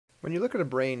When you look at a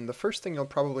brain, the first thing you'll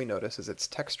probably notice is its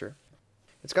texture.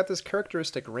 It's got this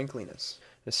characteristic wrinkliness,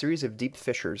 a series of deep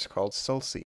fissures called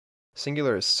sulci.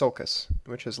 Singular is sulcus,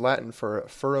 which is Latin for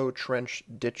furrow, trench,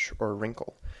 ditch, or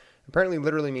wrinkle. Apparently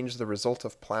literally means the result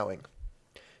of plowing.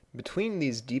 Between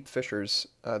these deep fissures,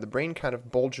 the brain kind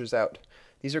of bulges out.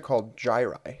 These are called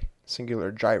gyri,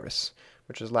 singular gyrus,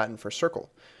 which is Latin for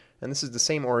circle. And this is the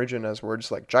same origin as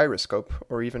words like gyroscope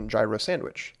or even gyro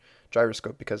sandwich.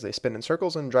 Gyroscope because they spin in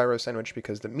circles, and gyro sandwich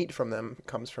because the meat from them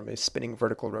comes from a spinning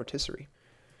vertical rotisserie.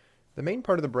 The main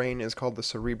part of the brain is called the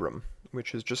cerebrum,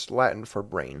 which is just Latin for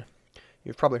brain.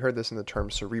 You've probably heard this in the term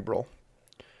cerebral.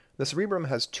 The cerebrum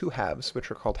has two halves,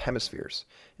 which are called hemispheres,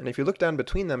 and if you look down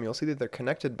between them, you'll see that they're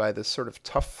connected by this sort of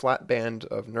tough, flat band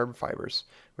of nerve fibers,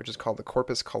 which is called the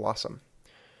corpus callosum.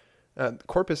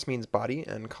 Corpus means body,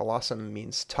 and callosum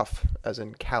means tough, as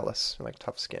in callus, like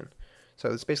tough skin. So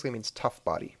this basically means tough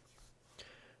body.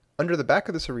 Under the back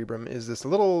of the cerebrum is this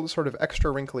little sort of extra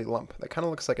wrinkly lump that kind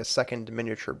of looks like a second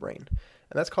miniature brain,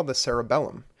 and that's called the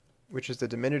cerebellum, which is the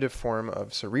diminutive form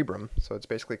of cerebrum, so it's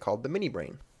basically called the mini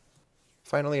brain.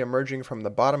 Finally, emerging from the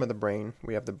bottom of the brain,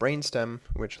 we have the brainstem,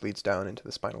 which leads down into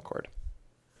the spinal cord.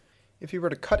 If you were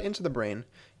to cut into the brain,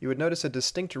 you would notice a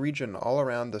distinct region all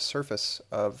around the surface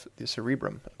of the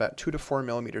cerebrum, about 2 to 4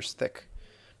 millimeters thick.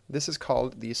 This is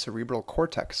called the cerebral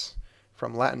cortex,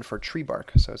 from Latin for tree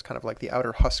bark, so it's kind of like the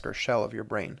outer husk or shell of your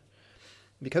brain.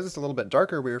 Because it's a little bit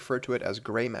darker, we refer to it as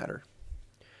gray matter.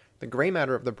 The gray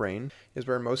matter of the brain is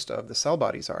where most of the cell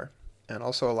bodies are, and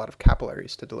also a lot of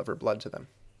capillaries to deliver blood to them.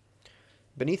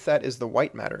 Beneath that is the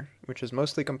white matter, which is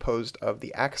mostly composed of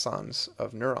the axons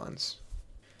of neurons.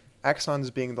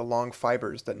 Axons being the long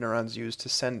fibers that neurons use to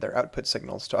send their output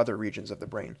signals to other regions of the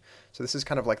brain. So this is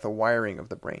kind of like the wiring of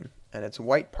the brain, and it's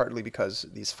white partly because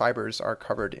these fibers are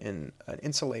covered in an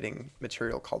insulating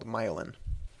material called myelin.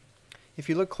 If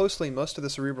you look closely, most of the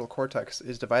cerebral cortex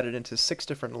is divided into 6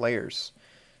 different layers.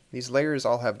 These layers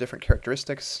all have different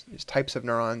characteristics, these types of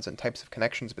neurons and types of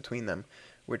connections between them,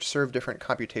 which serve different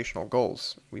computational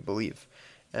goals, we believe.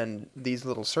 And these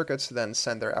little circuits then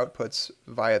send their outputs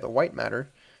via the white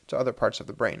matter to other parts of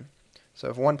the brain. So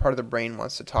if one part of the brain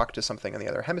wants to talk to something in the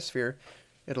other hemisphere,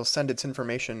 it'll send its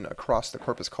information across the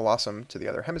corpus callosum to the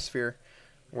other hemisphere,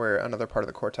 where another part of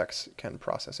the cortex can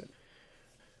process it.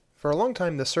 For a long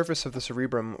time, the surface of the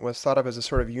cerebrum was thought of as a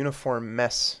sort of uniform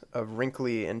mess of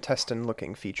wrinkly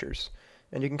intestine-looking features,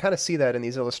 and you can kind of see that in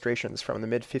these illustrations from the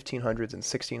mid-1500s and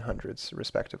 1600s,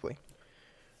 respectively.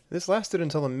 This lasted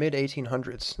until the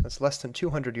mid-1800s, that's less than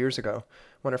 200 years ago,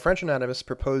 when a French anatomist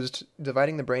proposed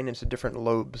dividing the brain into different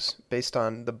lobes based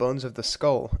on the bones of the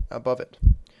skull above it.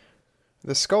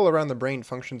 The skull around the brain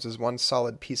functions as one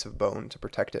solid piece of bone to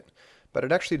protect it, but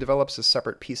it actually develops as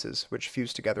separate pieces, which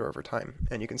fuse together over time,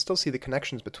 and you can still see the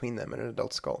connections between them in an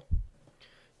adult skull.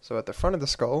 So at the front of the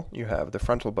skull, you have the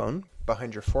frontal bone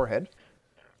behind your forehead.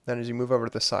 Then as you move over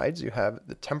to the sides, you have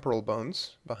the temporal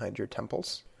bones behind your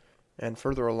temples, and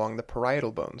further along the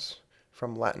parietal bones,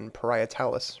 from Latin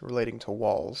parietalis, relating to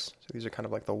walls. So these are kind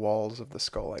of like the walls of the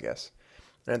skull, I guess.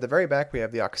 And at the very back, we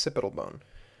have the occipital bone.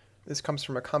 This comes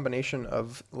from a combination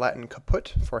of Latin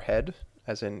caput for head,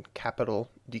 as in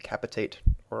capital, decapitate,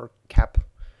 or cap,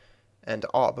 and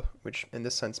ob, which in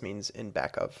this sense means in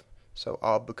back of. So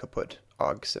ob caput,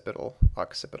 occipital,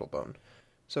 occipital bone.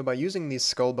 So by using these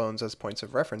skull bones as points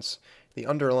of reference, the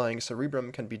underlying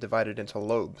cerebrum can be divided into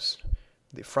lobes.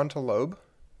 The frontal lobe,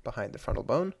 behind the frontal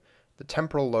bone, the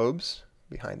temporal lobes,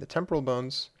 behind the temporal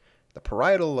bones, the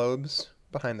parietal lobes,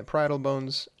 behind the parietal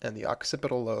bones, and the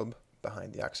occipital lobe,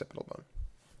 behind the occipital bone.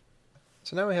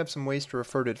 So now we have some ways to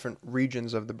refer to different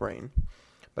regions of the brain.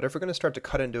 But if we're going to start to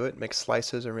cut into it, make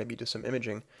slices, or maybe do some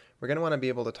imaging, we're going to want to be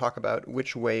able to talk about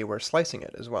which way we're slicing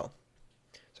it as well.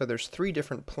 So there's 3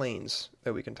 different planes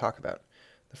that we can talk about.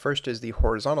 The first is the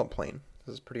horizontal plane.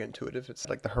 This is pretty intuitive. It's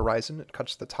like the horizon. It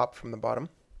cuts the top from the bottom.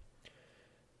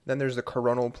 Then there's the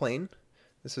coronal plane.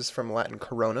 This is from Latin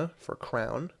corona, for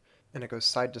crown, and it goes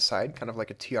side to side, kind of like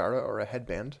a tiara or a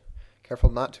headband.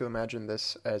 Careful not to imagine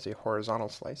this as a horizontal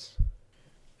slice.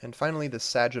 And finally, the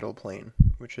sagittal plane,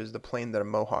 which is the plane that a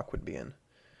mohawk would be in.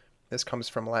 This comes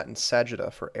from Latin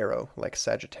sagitta, for arrow, like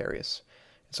Sagittarius.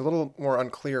 It's a little more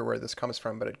unclear where this comes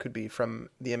from, but it could be from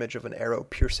the image of an arrow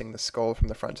piercing the skull from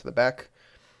the front to the back,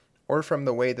 or from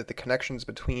the way that the connections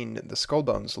between the skull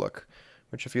bones look,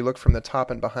 which if you look from the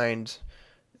top and behind,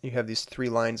 you have these 3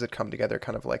 lines that come together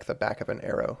kind of like the back of an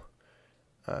arrow.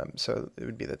 So it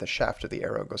would be that the shaft of the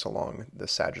arrow goes along the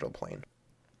sagittal plane.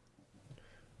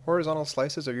 Horizontal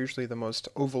slices are usually the most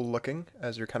oval looking,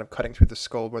 as you're kind of cutting through the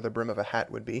skull where the brim of a hat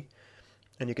would be.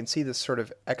 And you can see this sort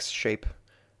of X shape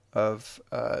of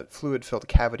fluid-filled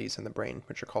cavities in the brain,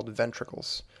 which are called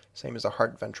ventricles, same as the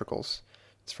heart ventricles.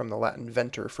 It's from the Latin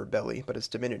venter for belly, but it's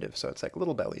diminutive, so it's like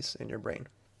little bellies in your brain.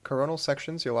 Coronal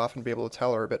sections you'll often be able to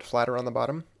tell are a bit flatter on the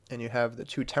bottom, and you have the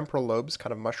two temporal lobes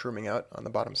kind of mushrooming out on the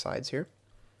bottom sides here.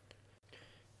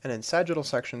 And in sagittal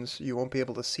sections, you won't be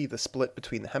able to see the split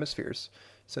between the hemispheres,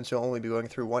 since you'll only be going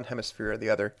through one hemisphere or the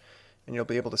other, and you'll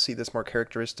be able to see this more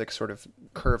characteristic sort of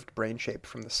curved brain shape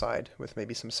from the side, with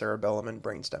maybe some cerebellum and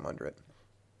brainstem under it.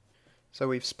 So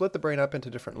we've split the brain up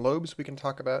into different lobes we can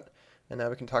talk about, and now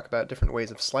we can talk about different ways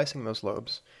of slicing those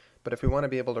lobes. But if we want to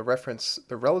be able to reference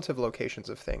the relative locations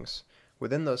of things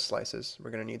within those slices, we're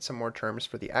going to need some more terms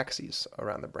for the axes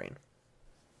around the brain.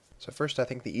 So first, I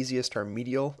think the easiest are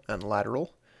medial and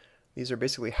lateral. These are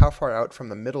basically how far out from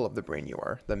the middle of the brain you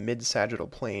are, the mid-sagittal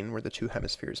plane where the two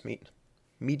hemispheres meet.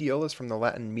 Medial is from the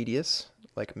Latin medius,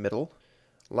 like middle.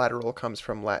 Lateral comes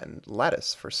from Latin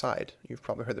latus for side. You've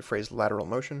probably heard the phrase lateral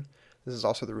motion. This is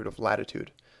also the root of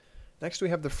latitude. Next we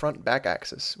have the front-back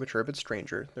axis, which are a bit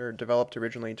stranger. They're developed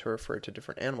originally to refer to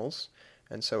different animals,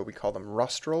 and so we call them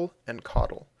rostral and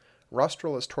caudal.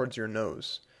 Rostral is towards your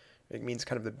nose. It means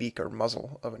kind of the beak or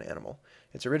muzzle of an animal.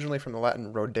 It's originally from the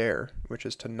Latin rodere, which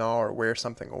is to gnaw or wear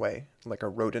something away, like a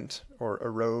rodent or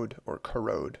erode or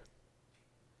corrode.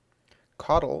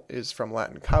 Caudal is from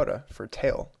Latin cauda for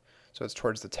tail, so it's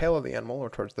towards the tail of the animal or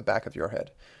towards the back of your head.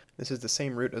 This is the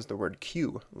same root as the word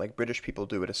queue, like British people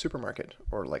do at a supermarket,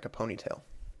 or like a ponytail.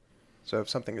 So if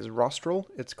something is rostral,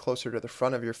 it's closer to the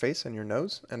front of your face and your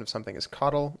nose, and if something is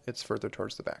caudal, it's further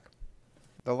towards the back.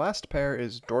 The last pair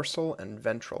is dorsal and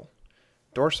ventral.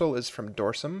 Dorsal is from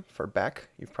dorsum, for back.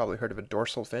 You've probably heard of a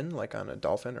dorsal fin, like on a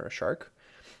dolphin or a shark.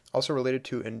 Also related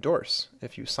to endorse.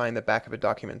 If you sign the back of a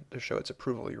document to show its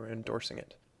approval, you're endorsing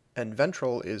it. And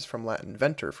ventral is from Latin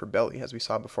venter, for belly, as we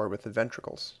saw before with the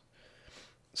ventricles.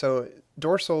 So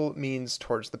dorsal means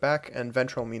towards the back, and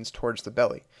ventral means towards the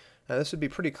belly. Now this would be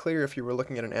pretty clear if you were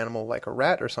looking at an animal like a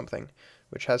rat or something,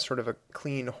 which has sort of a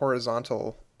clean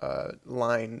horizontal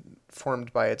line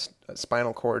formed by its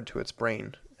spinal cord to its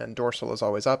brain, and dorsal is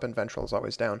always up and ventral is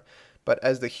always down. But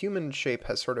as the human shape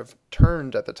has sort of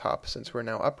turned at the top, since we're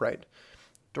now upright,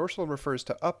 dorsal refers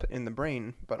to up in the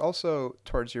brain, but also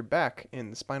towards your back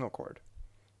in the spinal cord.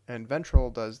 And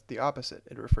ventral does the opposite.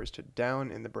 It refers to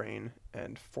down in the brain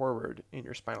and forward in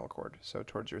your spinal cord, so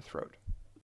towards your throat.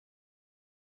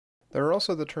 There are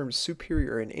also the terms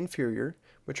superior and inferior,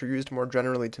 which are used more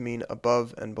generally to mean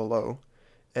above and below,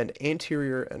 and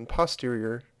anterior and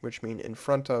posterior, which mean in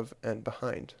front of and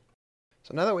behind.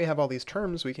 So now that we have all these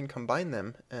terms, we can combine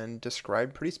them and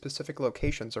describe pretty specific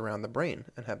locations around the brain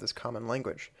and have this common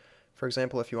language. For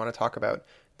example, if you want to talk about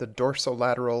the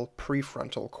dorsolateral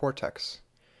prefrontal cortex,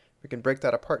 we can break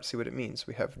that apart, see what it means.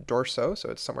 We have dorso, so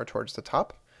it's somewhere towards the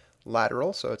top,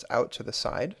 lateral, so it's out to the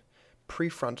side,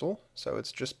 prefrontal, so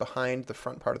it's just behind the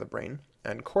front part of the brain,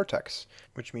 and cortex,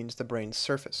 which means the brain's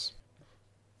surface.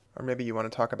 Or maybe you want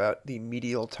to talk about the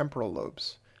medial temporal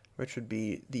lobes, which would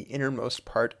be the innermost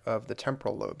part of the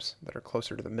temporal lobes that are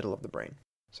closer to the middle of the brain.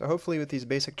 So hopefully with these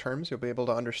basic terms, you'll be able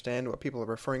to understand what people are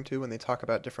referring to when they talk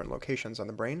about different locations on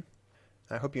the brain.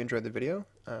 I hope you enjoyed the video.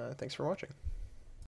 Thanks for watching.